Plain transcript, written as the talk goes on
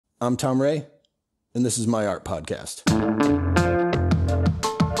I'm Tom Ray, and this is my art podcast.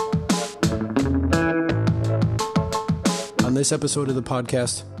 On this episode of the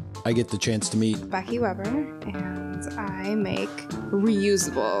podcast, I get the chance to meet Becky Weber, and I make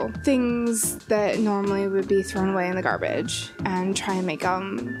reusable things that normally would be thrown away in the garbage and try and make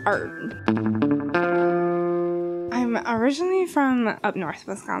art. I'm originally from up north,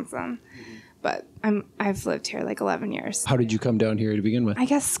 Wisconsin, but I've lived here like 11 years. How did you come down here to begin with? I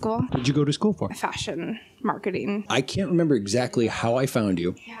guess school. What did you go to school for? Fashion marketing. I can't remember exactly how I found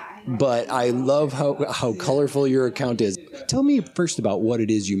you, but I love how colorful your account is. Tell me first about what it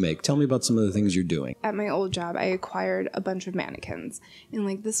is you make. Tell me about some of the things you're doing. At my old job, I acquired a bunch of mannequins. And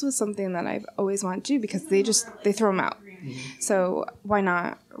like this was something that I've always wanted to do because they throw them out. So why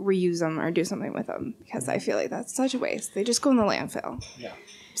not reuse them or do something with them? Because I feel like that's such a waste. They just go in the landfill. Yeah.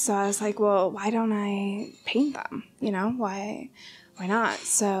 So I was like, well, why don't I paint them? You know, why not?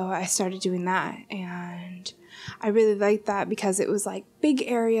 So I started doing that, and I really liked that because it was like big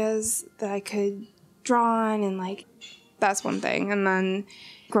areas that I could draw on, and like that's one thing. And then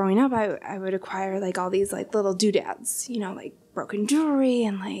growing up, I would acquire like all these like little doodads, you know, like broken jewelry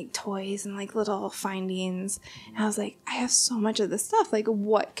and like toys and like little findings. And I was like, I have so much of this stuff. Like,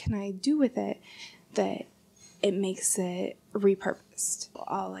 what can I do with it that it makes it repurposed?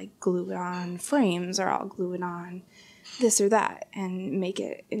 I'll like glue it on frames, or I'll glue it on this or that and make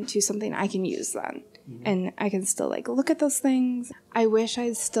it into something I can use then. Mm-hmm. And I can still like look at those things. I wish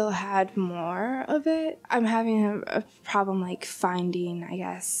I still had more of it. I'm having a problem like finding, I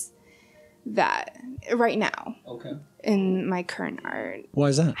guess, that right now. Okay. In my current art. Why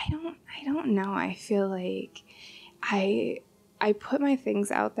is that? I don't know. I feel like I put my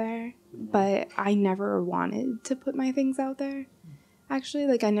things out there, but I never wanted to put my things out there. Actually,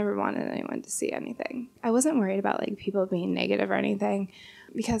 like I never wanted anyone to see anything. I wasn't worried about like people being negative or anything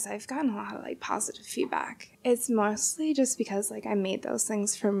because I've gotten a lot of like positive feedback. It's mostly just because like I made those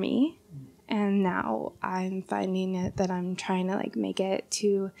things for me, and now I'm finding it that I'm trying to like make it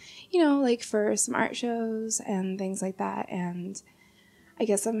to, you know, like for some art shows and things like that. And I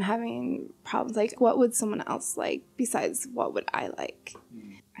guess I'm having problems like what would someone else like besides what would I like?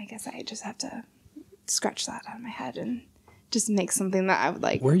 I guess I just have to scratch that out of my head and just make something that I would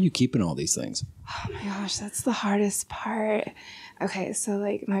like. Where are you keeping all these things? Oh my gosh, that's the hardest part. Okay, so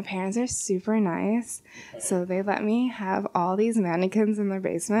like my parents are super nice. So they let me have all these mannequins in their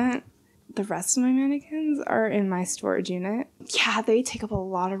basement. The rest of my mannequins are in my storage unit. Yeah, they take up a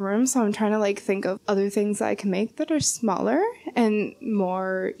lot of room. So I'm trying to like think of other things that I can make that are smaller and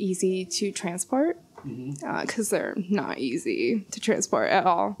more easy to transport. Because they're not easy to transport at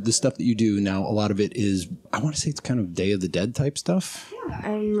all. The stuff that you do now, a lot of it is, I want to say it's kind of Day of the Dead type stuff. Yeah,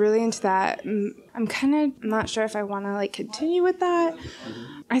 I'm really into that. I'm kind of not sure if I want to like continue with that.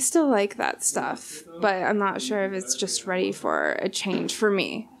 I still like that stuff, but I'm not sure if it's just ready for a change for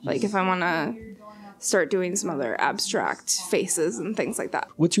me. Like if I want to start doing some other abstract faces and things like that.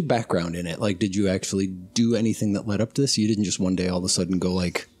 What's your background in it? Like, did you actually do anything that led up to this? You didn't just one day all of a sudden go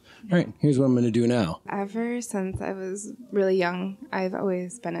like, all right, here's what I'm going to do now. Ever since I was really young, I've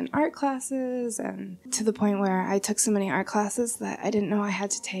always been in art classes, and to the point where I took so many art classes that I didn't know I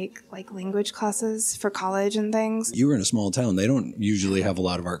had to take like language classes for college and things. You were in a small town. They don't usually have a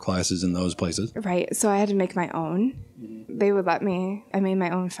lot of art classes in those places. Right. So I had to make my own. They would let me. I made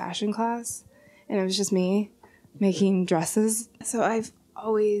my own fashion class, and it was just me making dresses. So I've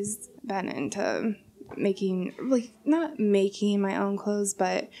always been into making, like, not making my own clothes,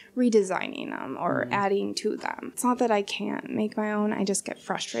 but redesigning them or adding to them. It's not that I can't make my own, I just get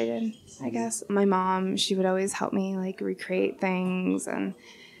frustrated, I guess. My mom, she would always help me like recreate things, and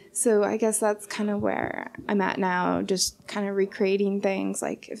so I guess that's kind of where I'm at now, just kind of recreating things.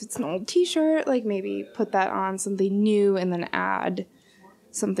 Like if it's an old t-shirt, like maybe put that on something new and then add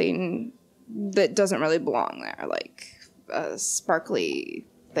something that doesn't really belong there, like a sparkly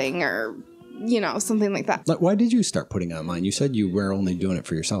thing or, you know, something like that. Like, why did you start putting it online? You said you were only doing it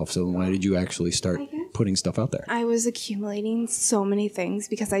for yourself, so why did you actually start putting stuff out there? I was accumulating so many things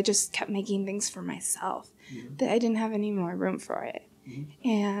because I just kept making things for myself that I didn't have any more room for it.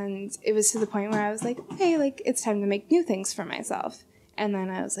 And it was to the point where I was like, okay, like it's time to make new things for myself. And then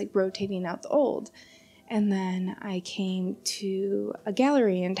I was like rotating out the old. And then I came to a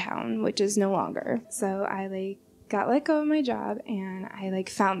gallery in town, which is no longer. So I like got let go of my job and I like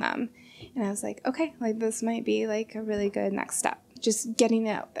found them. And I was like, okay, like this might be like a really good next step. Just getting it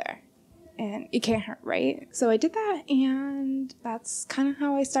out there. And it can't hurt, right? So I did that, and that's kind of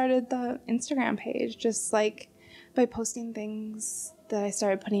how I started the Instagram page, just like by posting things that I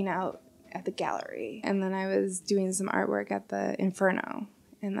started putting out at the gallery. And then I was doing some artwork at the Inferno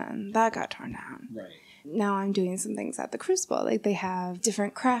and then that got torn down. Right. Now I'm doing some things at the Crucible. Like, they have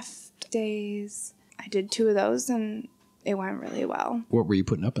different craft days. I did 2 of those, and it went really well. What were you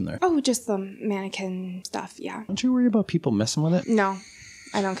putting up in there? Oh, just the mannequin stuff, yeah. Don't you worry about people messing with it? No,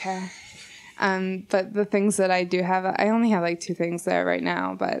 I don't care. But the things that I do have, I only have like 2 things there right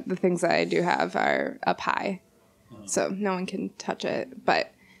now, but the things that I do have are up high, so no one can touch it.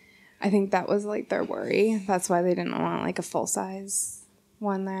 But I think that was like their worry. That's why they didn't want like a full-size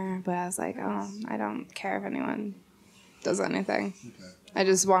one there. But I was like, oh, I don't care if anyone does anything. Okay. I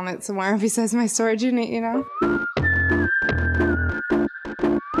just want it somewhere besides my storage unit, you know?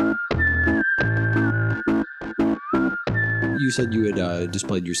 You said you had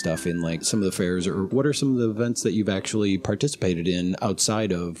displayed your stuff in like some of the fairs, or what are some of the events that you've actually participated in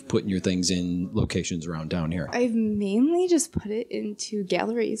outside of putting your things in locations around town here? I've mainly just put it into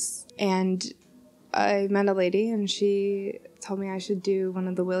galleries, and I met a lady and she told me I should do one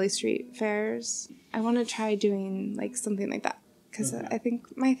of the Willie Street fairs. I want to try doing like something like that because I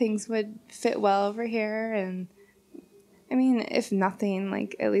think my things would fit well over here, and I mean, if nothing,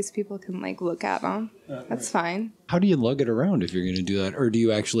 like, at least people can, like, look at them. That's fine. How do you lug it around if you're going to do that? Or do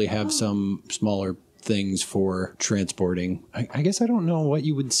you actually have some smaller things for transporting? I guess I don't know what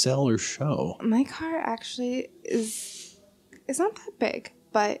you would sell or show. My car actually is not that big,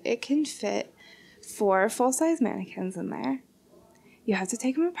 but it can fit 4 full-size mannequins in there. You have to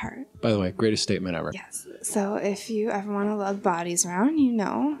take them apart. By the way, greatest statement ever. Yes. So if you ever want to lug bodies around, you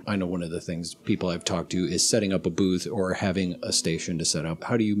know. I know one of the things people I've talked to is setting up a booth or having a station to set up.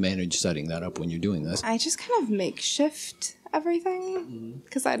 How do you manage setting that up when you're doing this? I just kind of makeshift everything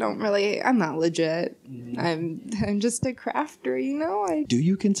because I'm not legit. I'm just a crafter, you know. Do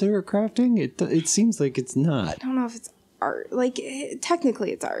you consider it crafting? It seems like it's not. I don't know if it's art. Like,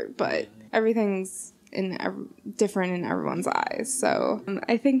 technically it's art, but everything's different in everyone's eyes. So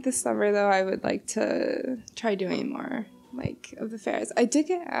I think this summer, though, I would like to try doing more like of the fairs. I did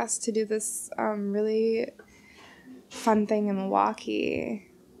get asked to do this really fun thing in Milwaukee,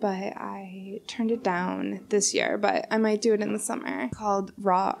 but I turned it down this year. But I might do it in the summer, called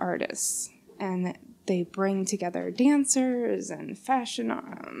Raw Artists, and they bring together dancers and fashion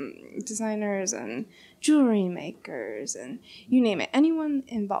designers and jewelry makers and you name it, anyone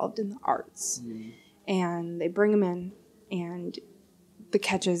involved in the arts. And they bring them in, and the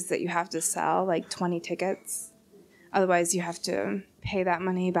catch is that you have to sell like 20 tickets. Otherwise, you have to pay that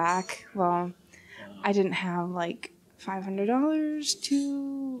money back. Well, I didn't have like $500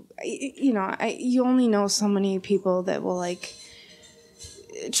 to, you only know so many people that will like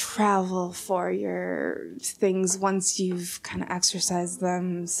travel for your things once you've kind of exercised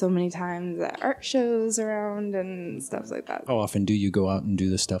them so many times at art shows around and stuff like that. How often do you go out and do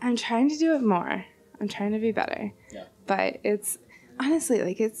this stuff? I'm trying to do it more. I'm trying to be better. Yeah. But it's honestly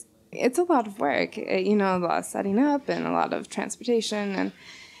like it's a lot of work. A lot of setting up and a lot of transportation, and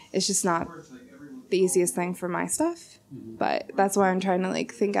it's just not the easiest thing for my stuff. But that's why I'm trying to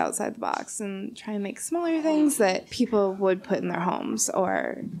like think outside the box and try and make smaller things that people would put in their homes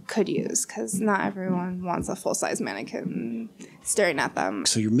or could use, because not everyone wants a full-size mannequin staring at them.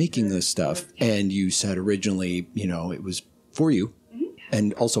 So you're making this stuff, and you said originally, it was for you.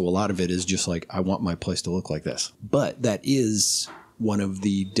 And also a lot of it is just like, I want my place to look like this. But that is one of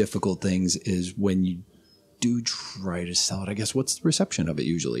the difficult things, is when you do try to sell it, I guess, what's the reception of it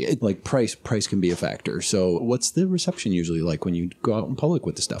usually? Price can be a factor. So what's the reception usually like when you go out in public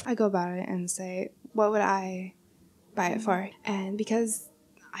with the stuff? I go about it and say, what would I buy it for? And because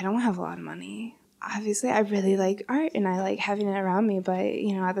I don't have a lot of money, obviously I really like art and I like having it around me. But,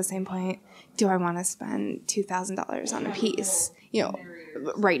 at the same point, do I want to spend $2,000 on a piece?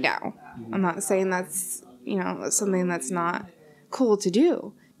 Right now. I'm not saying that's, something that's not cool to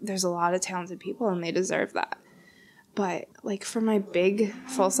do. There's a lot of talented people and they deserve that. But like for my big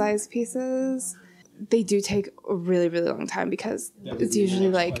full-size pieces, they do take a really, really long time, because it's usually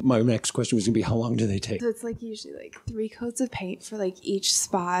like... My next question was going to be, how long do they take? So it's like usually like 3 coats of paint for like each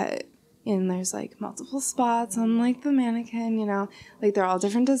spot. And there's like multiple spots on like the mannequin, like they're all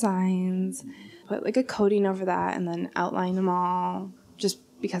different designs. Put like a coating over that and then outline them all, just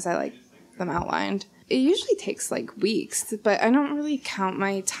because I like them outlined. It usually takes like weeks, but I don't really count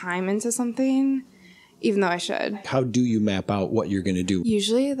my time into something, even though I should. How do you map out what you're going to do?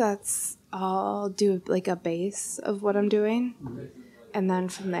 Usually I'll do like a base of what I'm doing. And then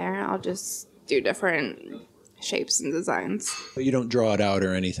from there, I'll just do different shapes and designs. But you don't draw it out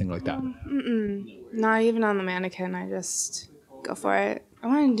or anything like that? Not even on the mannequin. I just go for it. I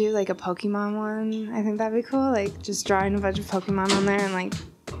want to do like a Pokemon one. I think that'd be cool. Like just drawing a bunch of Pokemon on there and like,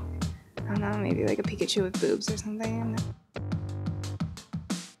 I don't know, maybe like a Pikachu with boobs or something.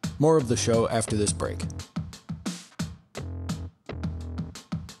 More of the show after this break.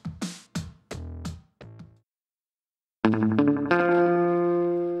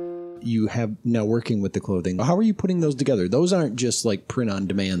 You have now working with the clothing. How are you putting those together? Those aren't just like print on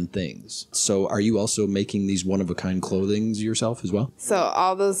demand things. So are you also making these one of a kind clothings yourself as well? So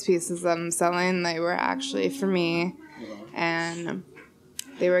all those pieces that I'm selling, they were actually for me, and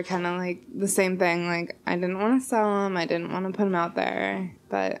they were kind of like the same thing. Like, I didn't want to sell them. I didn't want to put them out there,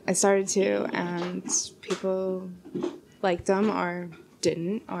 but I started to, and people liked them or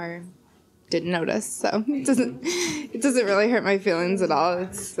didn't notice. So it doesn't really hurt my feelings at all.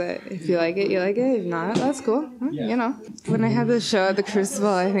 It's that if you like it, you like it. If not, that's cool. You know. When I had the show at the Crucible,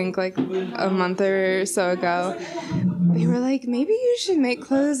 I think like a month or so ago, they were like, maybe you should make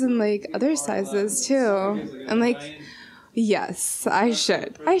clothes in like other sizes too. I'm like, yes, I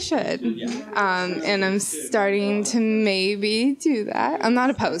should. And I'm starting to maybe do that. I'm not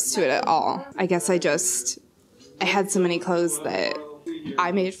opposed to it at all. I guess I had so many clothes that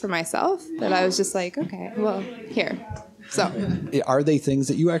I made for myself that I was just like, okay, well, here. So, are they things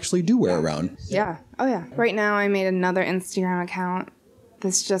that you actually do wear around? Yeah. Oh, yeah. Right now, I made another Instagram account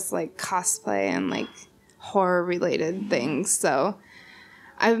that's just like cosplay and like horror related things. So,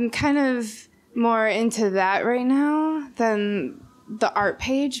 I'm kind of more into that right now than the art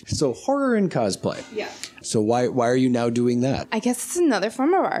page. So, horror and cosplay. Yeah. So why are you now doing that? I guess it's another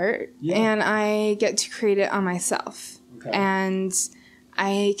form of art, and I get to create it on myself. Okay. And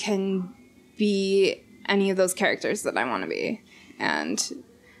I can be any of those characters that I want to be. And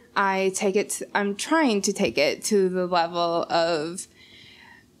I'm trying to take it to the level of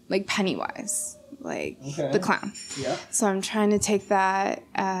like Pennywise, like the clown. Yeah. So I'm trying to take that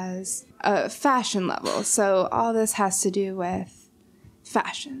as a fashion level. So all this has to do with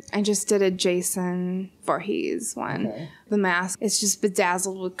fashion. I just did a Jason Voorhees one. Okay. The mask is just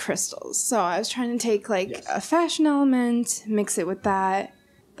bedazzled with crystals. So I was trying to take like a fashion element, mix it with that.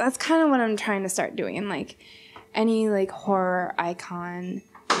 That's kind of what I'm trying to start doing. Like any like horror icon,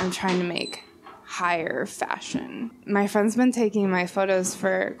 I'm trying to make higher fashion. My friend's been taking my photos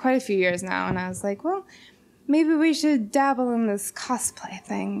for quite a few years now, and I was like, well, maybe we should dabble in this cosplay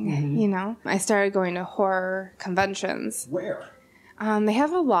thing, you know? I started going to horror conventions. Where? They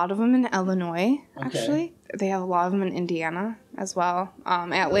have a lot of them in Illinois, actually. They have a lot of them in Indiana as well.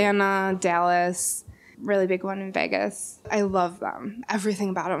 Atlanta, Dallas, really big one in Vegas. I love them, everything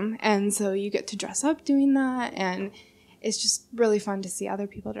about them. And so you get to dress up doing that, and it's just really fun to see other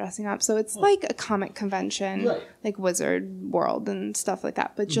people dressing up. So it's like a comic convention, like Wizard World and stuff like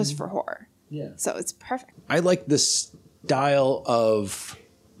that, but just for horror. Yeah. So it's perfect. I like this style of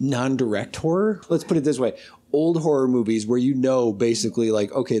non-direct horror. Let's put it this way. Old horror movies where you know basically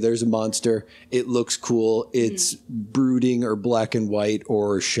like, okay, there's a monster. It looks cool. It's brooding or black and white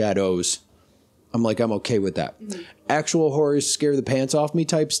or shadows. I'm okay with that. Actual horror scare the pants off me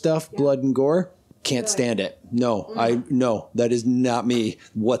type stuff, blood and gore. Can't stand it. No, that is not me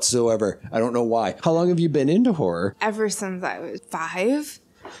whatsoever. I don't know why. How long have you been into horror? Ever since I was 5.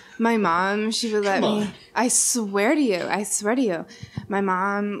 My mom, she would let me. I swear to you. My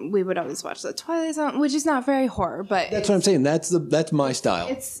mom, we would always watch the Twilight Zone, which is not very horror, but that's what I'm saying. That's my style.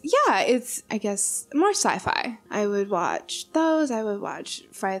 It's I guess more sci-fi. I would watch those. I would watch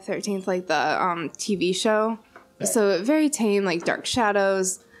Friday the 13th, like the TV show. Okay. So very tame, like Dark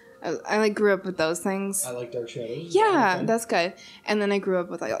Shadows. I like grew up with those things. I like Dark Shadows. Yeah, that's good. And then I grew up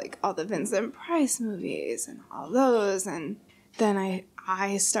with like all the Vincent Price movies and all those, and then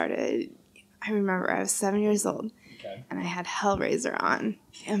I started. I remember I was 7 years old, and I had Hellraiser on,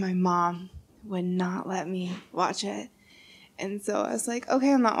 and my mom would not let me watch it, and so I was like,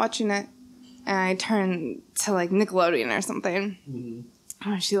 okay, I'm not watching it, and I turned to like Nickelodeon or something.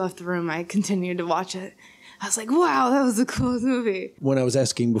 When she left the room, I continued to watch it. I was like, wow, that was the coolest movie. When I was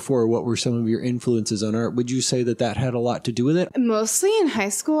asking before, what were some of your influences on art, would you say that had a lot to do with it? Mostly in high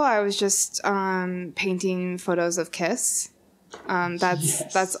school, I was just painting photos of Kiss.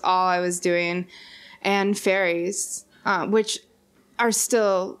 That's all I was doing. And fairies, which are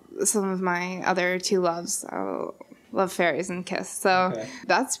still some of my other two loves. I love fairies and Kiss. So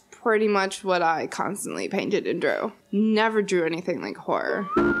that's pretty much what I constantly painted and drew. Never drew anything like horror.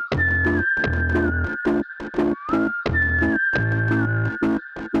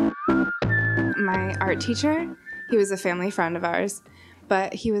 My art teacher, he was a family friend of ours,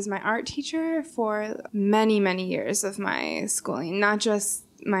 but he was my art teacher for many, many years of my schooling, not just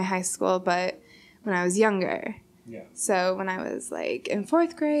my high school, but when I was younger. Yeah. So when I was like in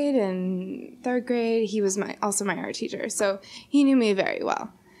 4th grade and 3rd grade, he was also my art teacher. So he knew me very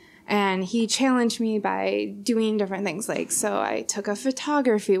well. And he challenged me by doing different things. Like, so I took a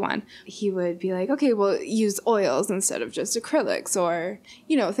photography one. He would be like, okay, well, use oils instead of just acrylics, or,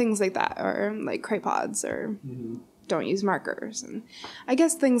 you know, things like that, or like crayopods, or don't use markers. And I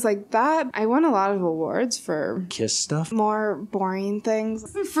guess things like that. I won a lot of awards for Kiss stuff? more boring things.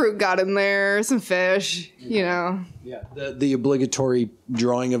 Some fruit got in there, some fish, you know. Yeah. The obligatory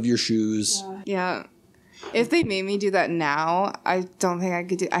drawing of your shoes. Yeah. If they made me do that now, I don't think I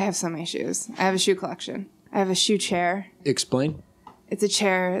could do. I have so many shoes. I have a shoe collection. I have a shoe chair. Explain. It's a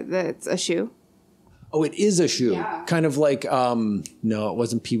chair that's a shoe. Oh, it is a shoe. Yeah. Kind of like, no, it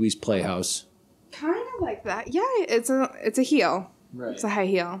wasn't Pee-wee's Playhouse. Kind of like that. Yeah, it's a heel. Right. It's a high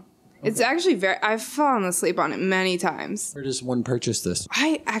heel. Okay. It's actually I've fallen asleep on it many times. Where does one purchase this?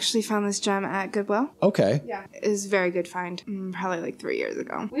 I actually found this gem at Goodwill. Okay. Yeah. It was a very good find. Probably like 3 years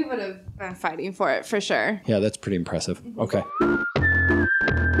ago. We would have been fighting for it for sure. Yeah, that's pretty impressive. Okay.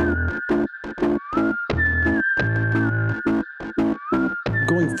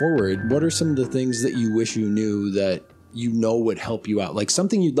 Going forward, what are some of the things that you wish you knew that you know would help you out? Like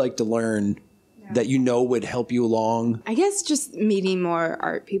something you'd like to learn that you know would help you along? I guess just meeting more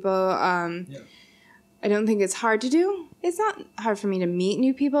art people. I don't think it's hard to do. It's not hard for me to meet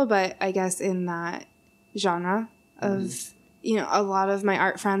new people, but I guess in that genre of, you know, a lot of my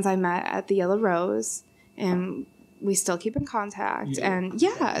art friends I met at the Yellow Rose, and we still keep in contact. Yeah.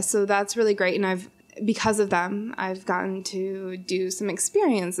 And so that's really great. And because of them, I've gotten to do some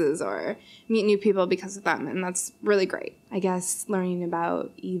experiences or meet new people because of them, and that's really great. I guess learning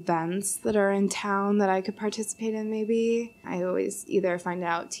about events that are in town that I could participate in, maybe. I always either find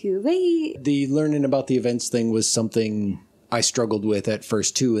out too late. The learning about the events thing was something I struggled with at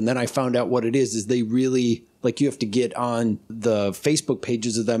first too, and then I found out what it is they really, like, you have to get on the Facebook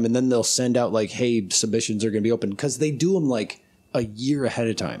pages of them, and then they'll send out like, hey, submissions are going to be open, because they do them like a year ahead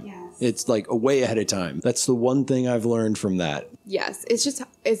of time. Yes. It's like a way ahead of time. That's the one thing I've learned from that. Yes.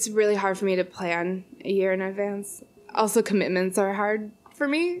 It's really hard for me to plan a year in advance. Also, commitments are hard for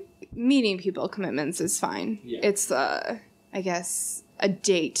me. Meeting people commitments is fine. Yeah. It's, I guess, a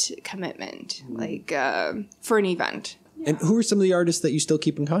date commitment, like for an event. And who are some of the artists that you still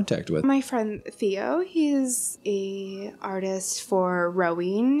keep in contact with? My friend Theo, he's a artist for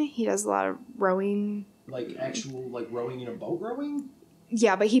rowing. He does a lot of rowing. Like actual, like rowing in a boat rowing?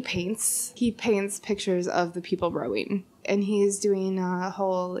 Yeah, but he paints. He paints pictures of the people rowing. And he's doing a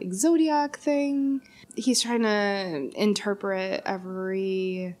whole like, zodiac thing. He's trying to interpret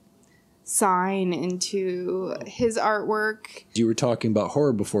every sign into his artwork. You were talking about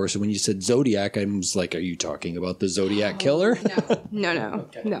horror before, so when you said zodiac, I was like, are you talking about the Zodiac Killer? No.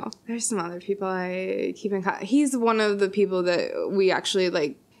 Okay. No. There's some other people I keep in contact. He's one of the people that we actually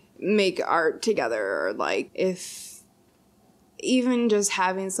like make art together, or like if even just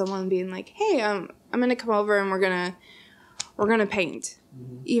having someone being like, hey, I'm gonna come over and we're gonna paint,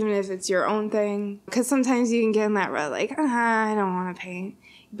 even if it's your own thing, because sometimes you can get in that rut like, I don't want to paint,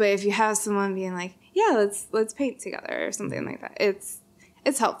 but if you have someone being like, yeah, let's paint together or something like that,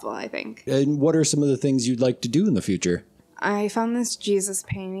 it's helpful, I think. And what are some of the things you'd like to do in the future? I found this Jesus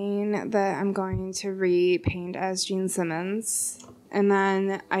painting that I'm going to repaint as Gene Simmons. And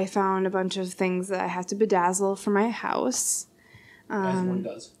then I found a bunch of things that I have to bedazzle for my house. As one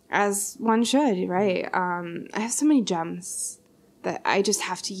does. As one should, right? I have so many gems that I just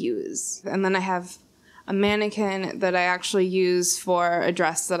have to use. And then I have a mannequin that I actually use for a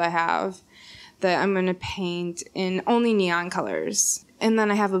dress that I have that I'm going to paint in only neon colors. And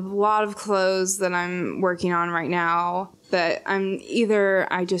then I have a lot of clothes that I'm working on right now that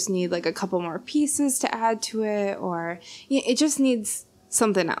I just need like a couple more pieces to add to it, or it just needs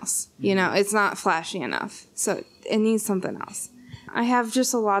something else. You know, it's not flashy enough. So it needs something else. I have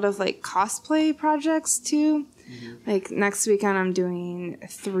just a lot of like cosplay projects too. Like next weekend I'm doing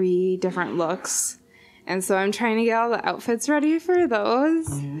 3 different looks. And so I'm trying to get all the outfits ready for those,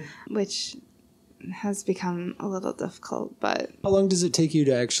 which has become a little difficult, but... How long does it take you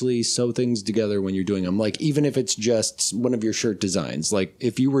to actually sew things together when you're doing them? Like, even if it's just one of your shirt designs, like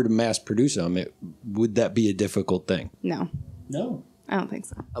if you were to mass produce them, would that be a difficult thing? No. No? I don't think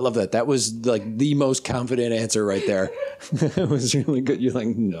so. I love that. That was like the most confident answer right there. It was really good. You're like,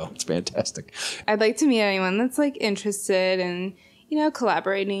 no, it's fantastic. I'd like to meet anyone that's like interested in,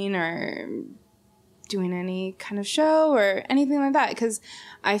 collaborating or doing any kind of show or anything like that, because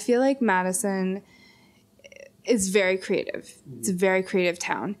I feel like Madison is very creative. It's a very creative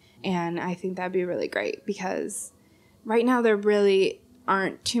town, and I think that'd be really great, because right now there really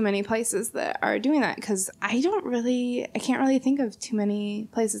aren't too many places that are doing that, because I can't really think of too many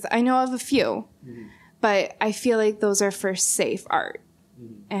places. I know of a few, but I feel like those are for safe art.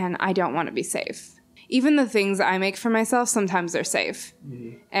 and I don't want to be safe. Even the things I make for myself, sometimes they're safe,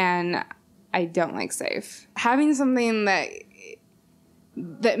 and I don't like safe. Having something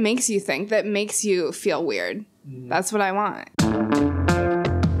that makes you think, that makes you feel weird, that's what I want.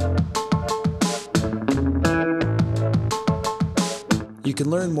 You can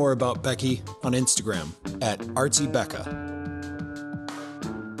learn more about Becky on Instagram at ArtsyBecca.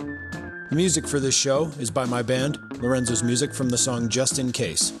 The music for this show is by my band, Lorenzo's Music, from the song Just In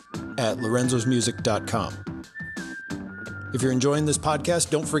Case at lorenzosmusic.com. If you're enjoying this podcast,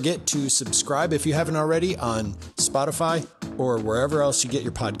 don't forget to subscribe if you haven't already on Spotify or wherever else you get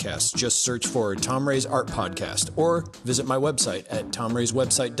your podcasts. Just search for Tom Ray's Art Podcast or visit my website at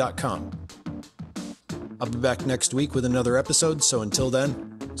tomrayswebsite.com. I'll be back next week with another episode, so until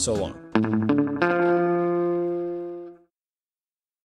then, so long.